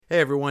Hey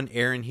everyone,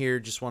 Aaron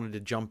here. Just wanted to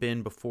jump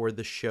in before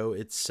the show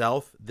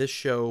itself. This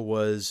show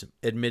was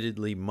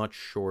admittedly much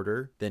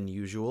shorter than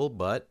usual,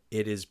 but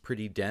it is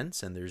pretty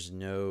dense and there's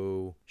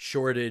no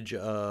shortage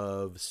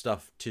of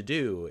stuff to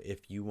do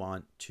if you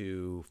want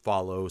to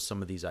follow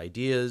some of these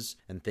ideas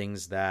and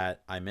things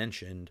that I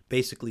mentioned,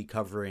 basically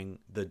covering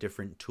the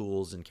different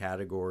tools and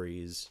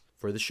categories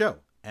for the show.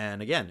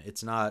 And again,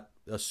 it's not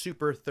a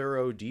super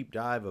thorough deep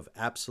dive of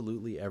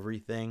absolutely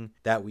everything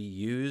that we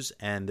use,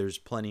 and there's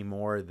plenty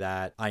more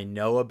that I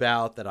know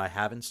about that I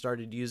haven't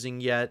started using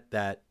yet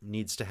that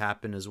needs to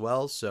happen as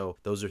well. So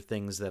those are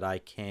things that I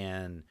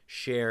can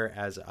share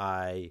as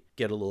I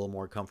get a little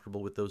more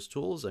comfortable with those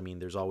tools. I mean,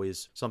 there's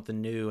always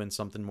something new and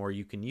something more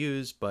you can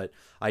use, but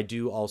I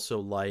do also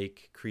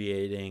like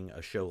creating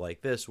a show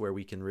like this where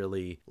we can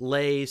really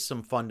lay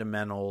some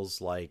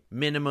fundamentals, like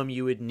minimum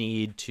you would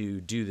need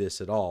to do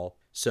this at all.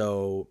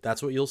 So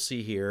that's what you'll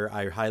see here.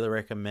 I highly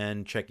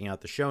recommend checking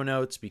out the show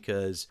notes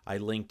because I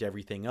linked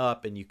everything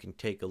up and you can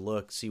take a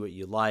look, see what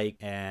you like,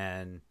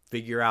 and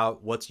figure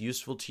out what's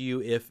useful to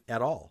you, if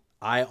at all.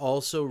 I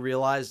also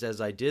realized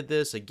as I did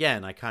this,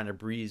 again, I kind of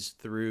breezed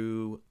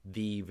through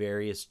the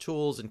various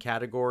tools and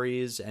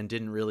categories and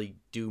didn't really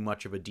do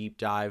much of a deep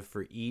dive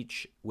for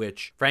each,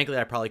 which frankly,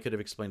 I probably could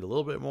have explained a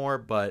little bit more,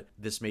 but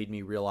this made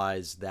me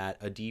realize that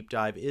a deep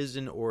dive is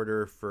in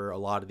order for a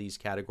lot of these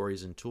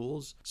categories and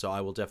tools. So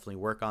I will definitely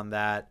work on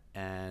that.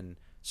 And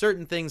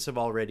certain things have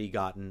already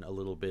gotten a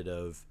little bit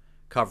of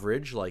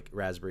coverage, like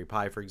Raspberry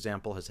Pi, for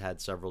example, has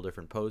had several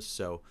different posts.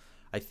 So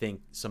I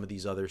think some of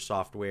these other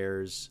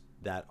softwares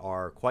that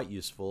are quite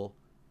useful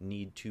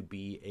need to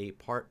be a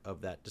part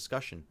of that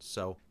discussion.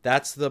 So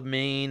that's the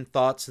main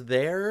thoughts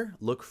there.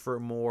 Look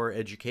for more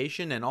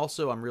education. And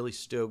also I'm really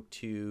stoked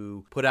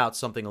to put out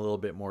something a little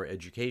bit more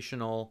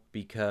educational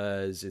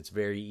because it's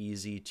very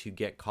easy to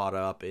get caught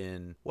up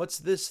in what's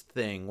this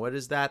thing? What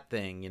is that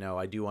thing? You know,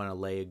 I do want to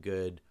lay a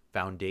good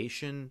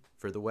foundation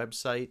for the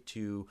website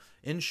to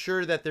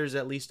ensure that there's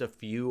at least a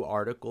few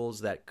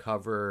articles that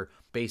cover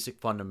basic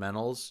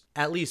fundamentals,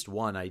 at least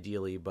one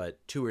ideally,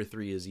 but 2 or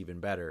 3 is even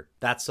better.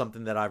 That's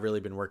something that I've really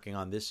been working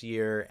on this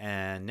year,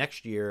 and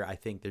next year I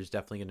think there's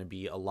definitely going to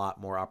be a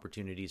lot more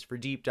opportunities for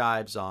deep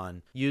dives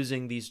on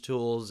using these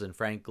tools and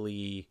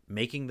frankly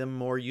making them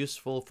more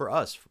useful for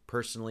us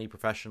personally,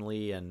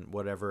 professionally, and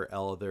whatever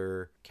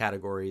other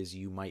categories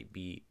you might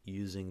be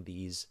using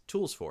these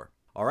tools for.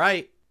 All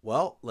right.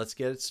 Well, let's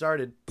get it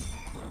started.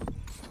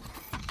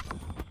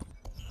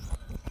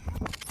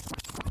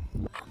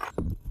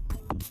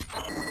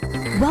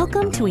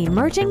 Welcome to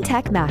Emerging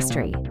Tech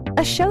Mastery,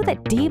 a show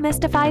that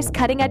demystifies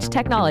cutting-edge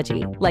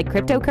technology like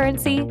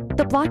cryptocurrency,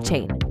 the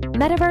blockchain,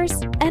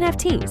 metaverse,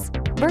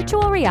 NFTs,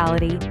 virtual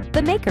reality,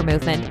 the maker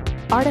movement,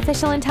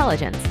 artificial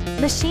intelligence,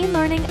 machine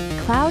learning,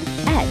 cloud,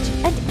 edge,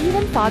 and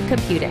even fog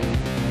computing.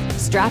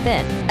 Strap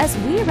in as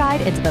we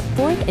ride into the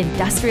 4th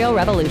Industrial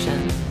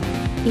Revolution.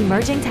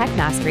 Emerging Tech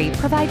Mastery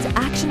provides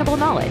actionable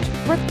knowledge,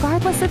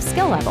 regardless of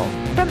skill level,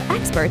 from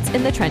experts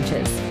in the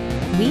trenches.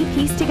 We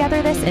piece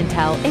together this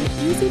intel in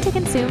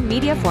easy-to-consume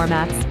media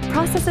formats,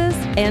 processes,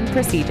 and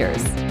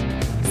procedures.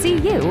 See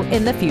you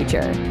in the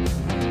future.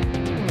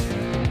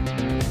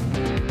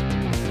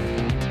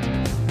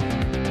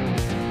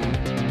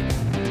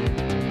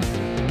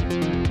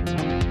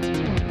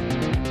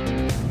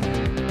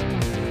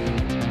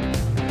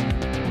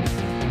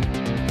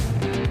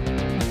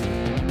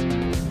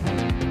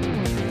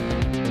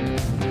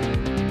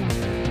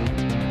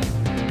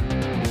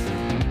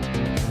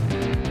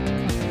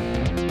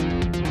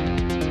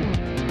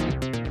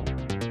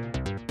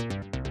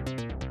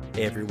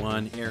 Hey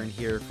everyone, Aaron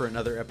here for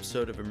another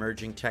episode of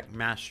Emerging Tech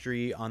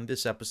Mastery. On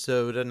this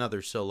episode,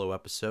 another solo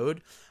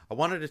episode, I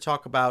wanted to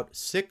talk about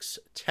 6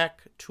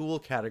 tech tool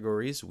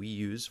categories we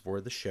use for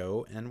the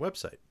show and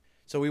website.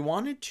 So we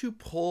wanted to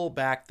pull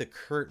back the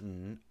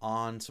curtain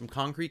on some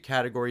concrete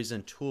categories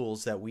and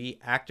tools that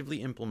we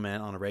actively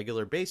implement on a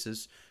regular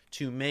basis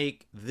to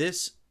make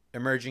this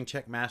Emerging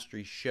Tech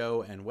Mastery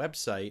show and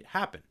website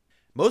happen.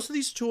 Most of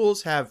these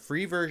tools have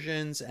free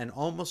versions and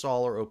almost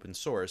all are open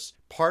source.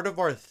 Part of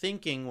our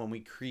thinking when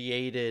we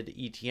created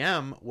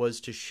ETM was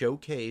to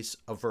showcase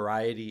a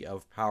variety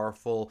of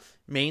powerful,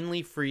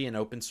 mainly free and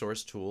open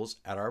source tools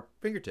at our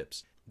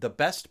fingertips. The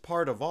best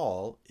part of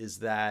all is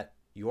that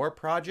your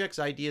projects,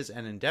 ideas,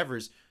 and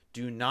endeavors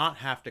do not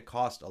have to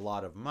cost a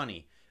lot of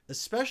money,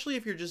 especially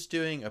if you're just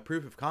doing a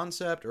proof of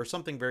concept or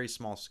something very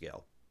small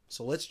scale.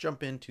 So let's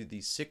jump into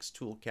these 6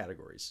 tool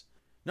categories.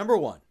 Number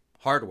 1,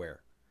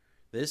 hardware.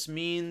 This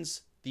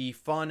means the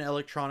fun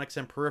electronics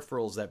and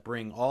peripherals that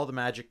bring all the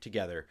magic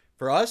together.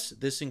 For us,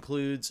 this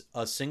includes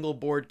a single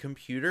board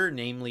computer,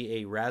 namely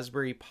a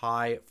Raspberry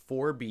Pi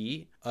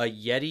 4B, a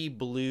Yeti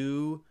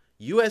Blue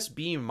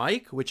USB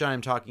mic, which I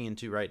am talking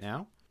into right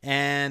now,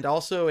 and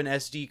also an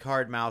SD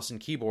card mouse and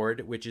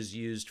keyboard, which is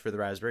used for the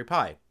Raspberry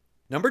Pi.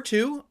 Number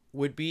 2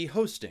 would be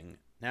hosting.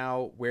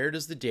 Now, where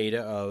does the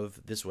data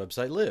of this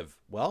website live?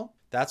 Well,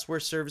 that's where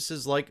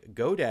services like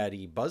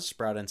GoDaddy,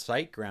 Buzzsprout, and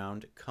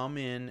SiteGround come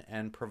in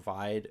and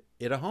provide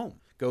it a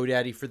home.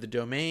 GoDaddy for the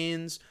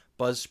domains,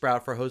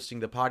 Buzzsprout for hosting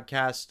the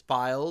podcast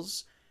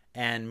files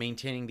and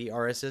maintaining the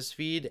RSS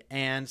feed,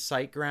 and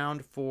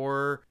SiteGround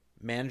for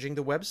managing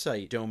the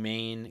website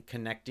domain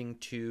connecting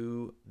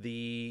to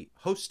the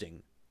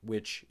hosting,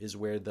 which is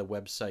where the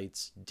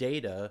website's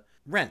data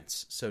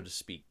rents, so to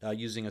speak,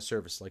 using a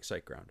service like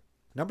SiteGround.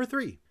 Number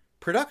 3,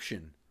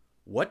 production.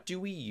 What do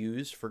we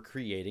use for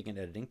creating and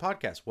editing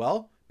podcasts?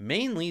 Well,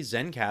 mainly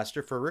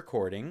Zencastr for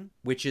recording,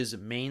 which is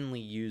mainly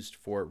used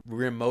for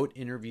remote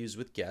interviews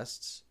with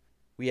guests.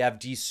 We have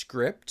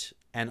Descript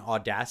and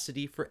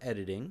Audacity for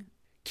editing.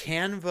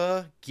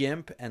 Canva,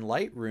 GIMP, and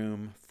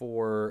Lightroom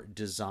for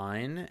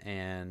design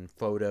and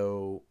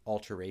photo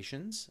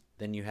alterations.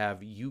 Then you have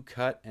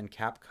UCut and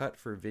CapCut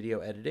for video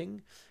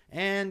editing.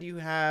 And you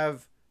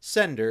have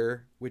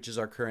Sender, which is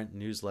our current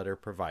newsletter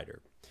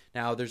provider.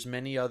 Now, there's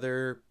many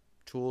other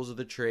tools of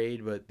the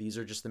trade, but these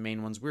are just the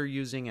main ones we're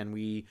using, and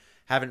we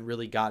haven't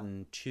really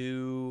gotten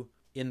too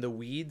in the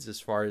weeds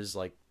as far as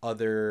like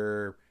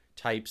other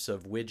types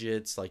of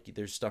widgets. Like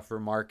there's stuff for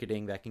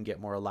marketing that can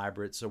get more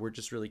elaborate, so we're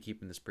just really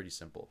keeping this pretty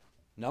simple.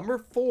 Number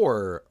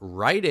 4,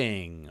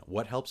 writing.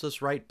 What helps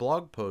us write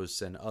blog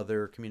posts and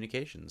other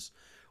communications?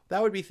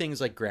 That would be things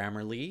like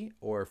Grammarly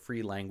or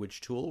Free Language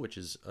Tool, which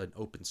is an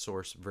open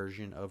source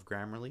version of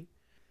Grammarly.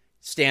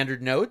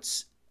 Standard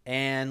Notes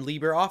and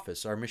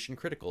LibreOffice are mission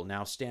critical.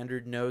 Now,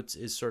 Standard Notes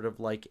is sort of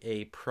like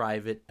a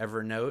private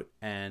Evernote,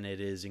 and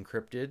it is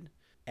encrypted.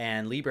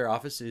 And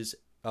LibreOffice is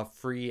a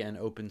free and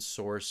open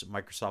source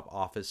Microsoft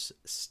Office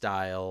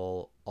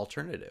style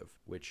alternative,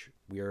 which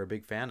we are a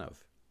big fan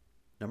of.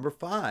 Number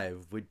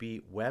 5 would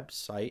be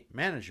website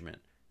management.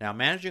 Now,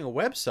 managing a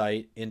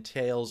website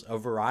entails a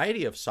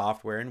variety of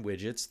software and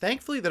widgets,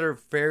 thankfully, that are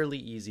fairly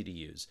easy to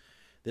use.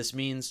 This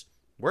means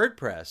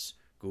WordPress,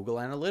 Google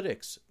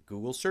Analytics,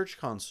 Google Search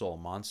Console,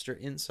 Monster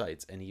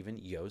Insights, and even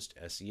Yoast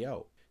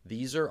SEO.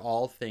 These are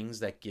all things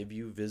that give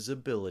you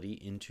visibility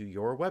into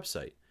your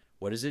website.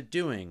 What is it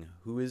doing?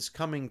 Who is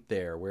coming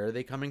there? Where are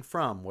they coming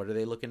from? What are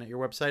they looking at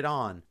your website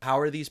on? How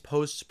are these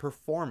posts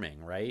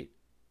performing, right?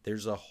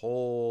 There's a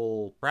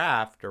whole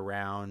craft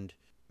around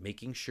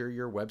making sure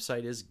your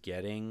website is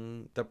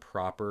getting the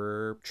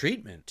proper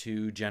treatment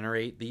to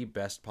generate the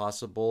best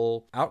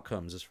possible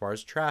outcomes as far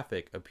as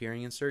traffic,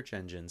 appearing in search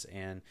engines,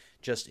 and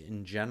just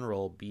in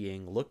general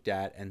being looked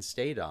at and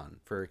stayed on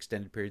for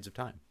extended periods of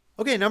time.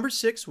 Okay, number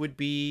 6 would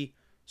be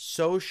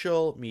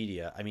social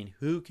media. I mean,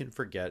 who can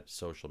forget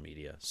social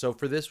media? So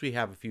for this, we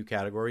have a few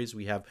categories.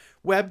 We have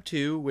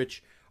Web2,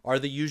 which are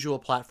the usual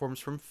platforms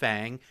from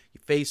FANG,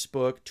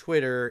 Facebook,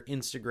 Twitter,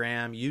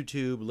 Instagram,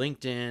 YouTube,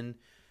 LinkedIn.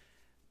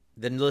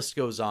 The list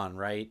goes on,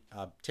 right?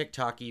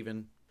 TikTok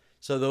even.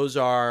 So those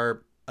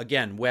are,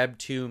 again, Web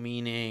 2,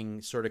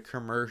 meaning sort of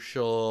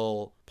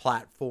commercial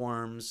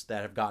platforms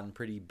that have gotten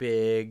pretty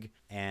big,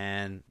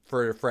 and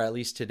for at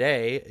least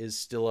today is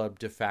still a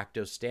de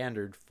facto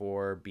standard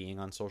for being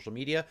on social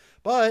media.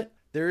 But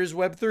there is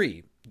Web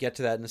 3. Get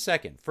to that in a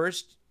second.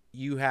 First,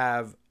 you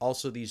have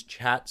also these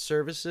chat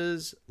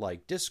services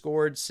like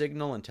Discord,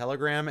 Signal, and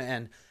Telegram,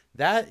 and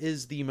that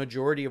is the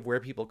majority of where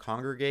people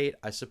congregate.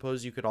 I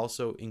suppose you could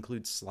also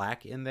include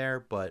Slack in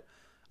there, but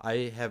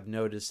I have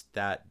noticed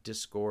that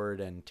Discord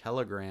and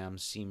Telegram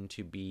seem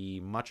to be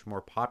much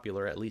more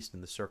popular, at least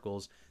in the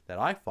circles that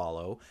I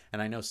follow.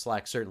 And I know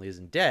Slack certainly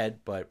isn't dead,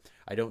 but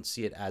I don't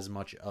see it as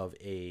much of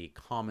a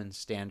common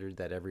standard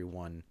that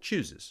everyone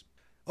chooses.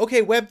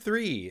 Okay,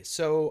 Web3.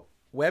 So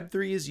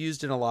Web3 is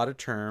used in a lot of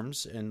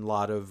terms, in a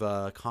lot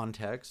of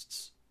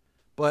contexts.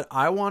 But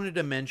I wanted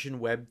to mention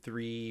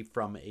Web3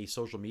 from a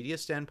social media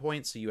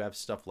standpoint. So you have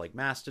stuff like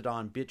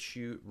Mastodon,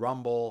 BitChute,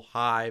 Rumble,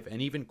 Hive, and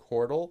even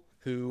Chordle,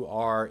 who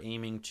are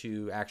aiming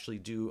to actually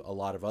do a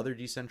lot of other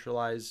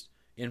decentralized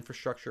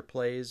infrastructure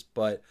plays.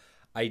 But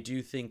I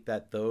do think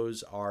that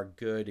those are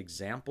good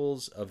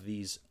examples of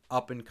these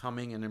up and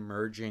coming and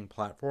emerging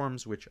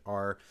platforms which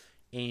are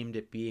aimed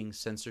at being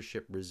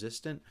censorship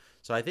resistant.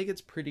 So I think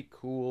it's pretty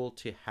cool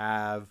to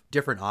have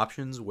different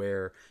options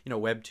where,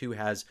 Web 2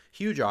 has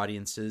huge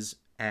audiences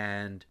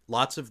and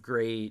lots of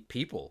great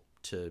people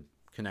to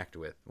connect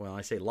with. When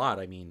I say a lot,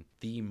 I mean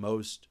the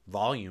most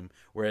volume.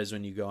 Whereas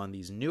when you go on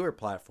these newer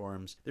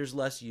platforms, there's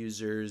less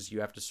users. You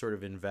have to sort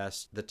of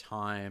invest the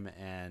time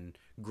and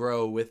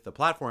grow with the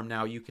platform.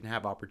 Now you can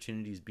have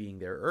opportunities being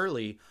there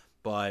early,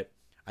 but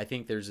I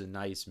think there's a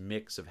nice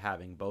mix of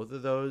having both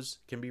of those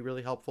can be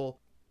really helpful.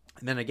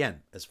 And then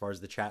again, as far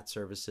as the chat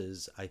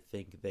services, I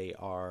think they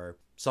are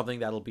something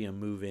that'll be a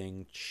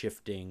moving,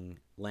 shifting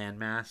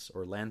landmass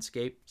or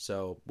landscape.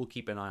 So we'll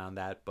keep an eye on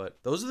that. But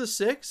those are the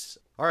 6.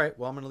 All right,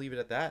 well, I'm going to leave it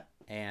at that.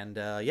 And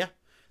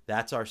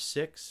that's our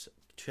 6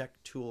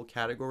 tech tool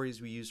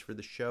categories we use for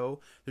the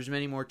show. There's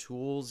many more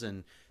tools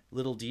and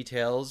little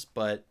details,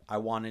 but I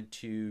wanted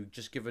to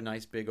just give a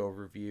nice big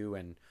overview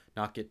and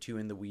not get too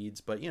in the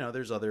weeds. But,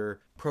 there's other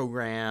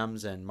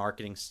programs and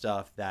marketing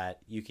stuff that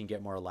you can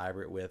get more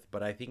elaborate with.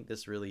 But I think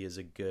this really is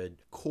a good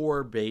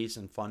core base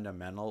and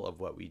fundamental of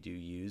what we do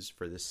use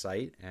for this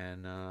site.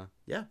 And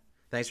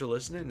thanks for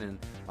listening, and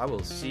I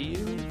will see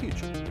you in the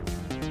future.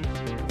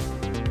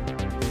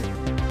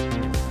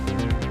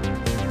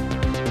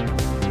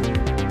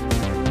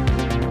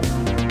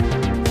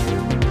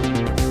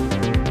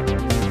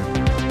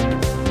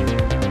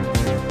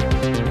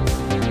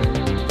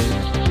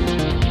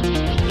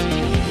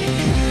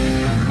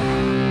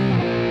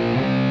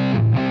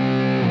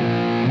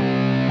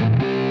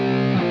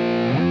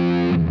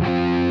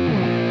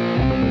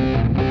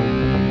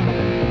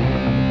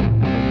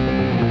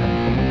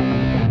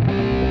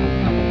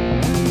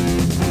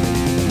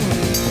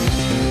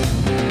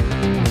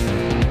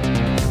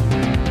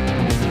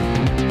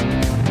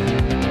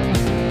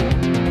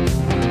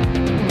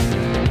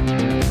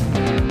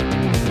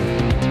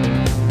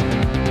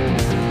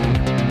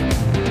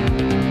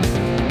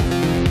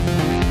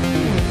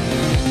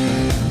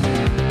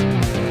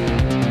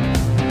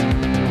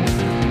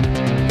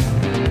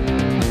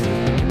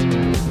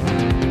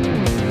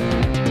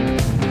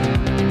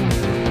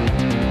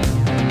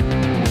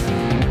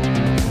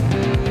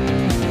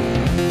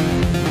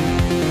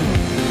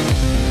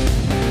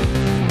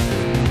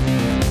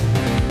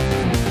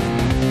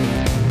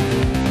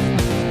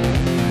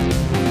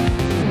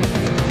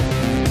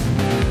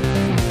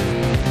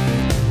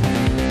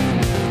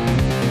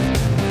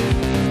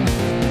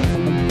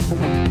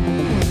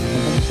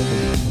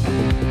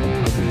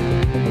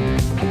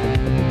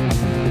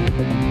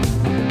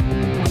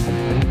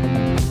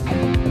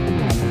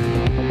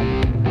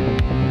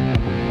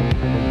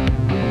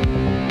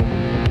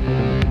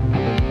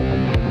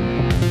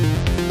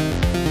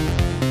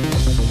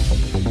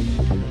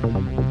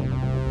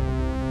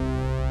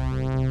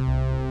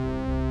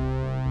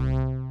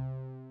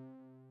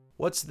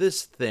 what's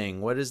this thing?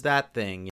 What is that thing?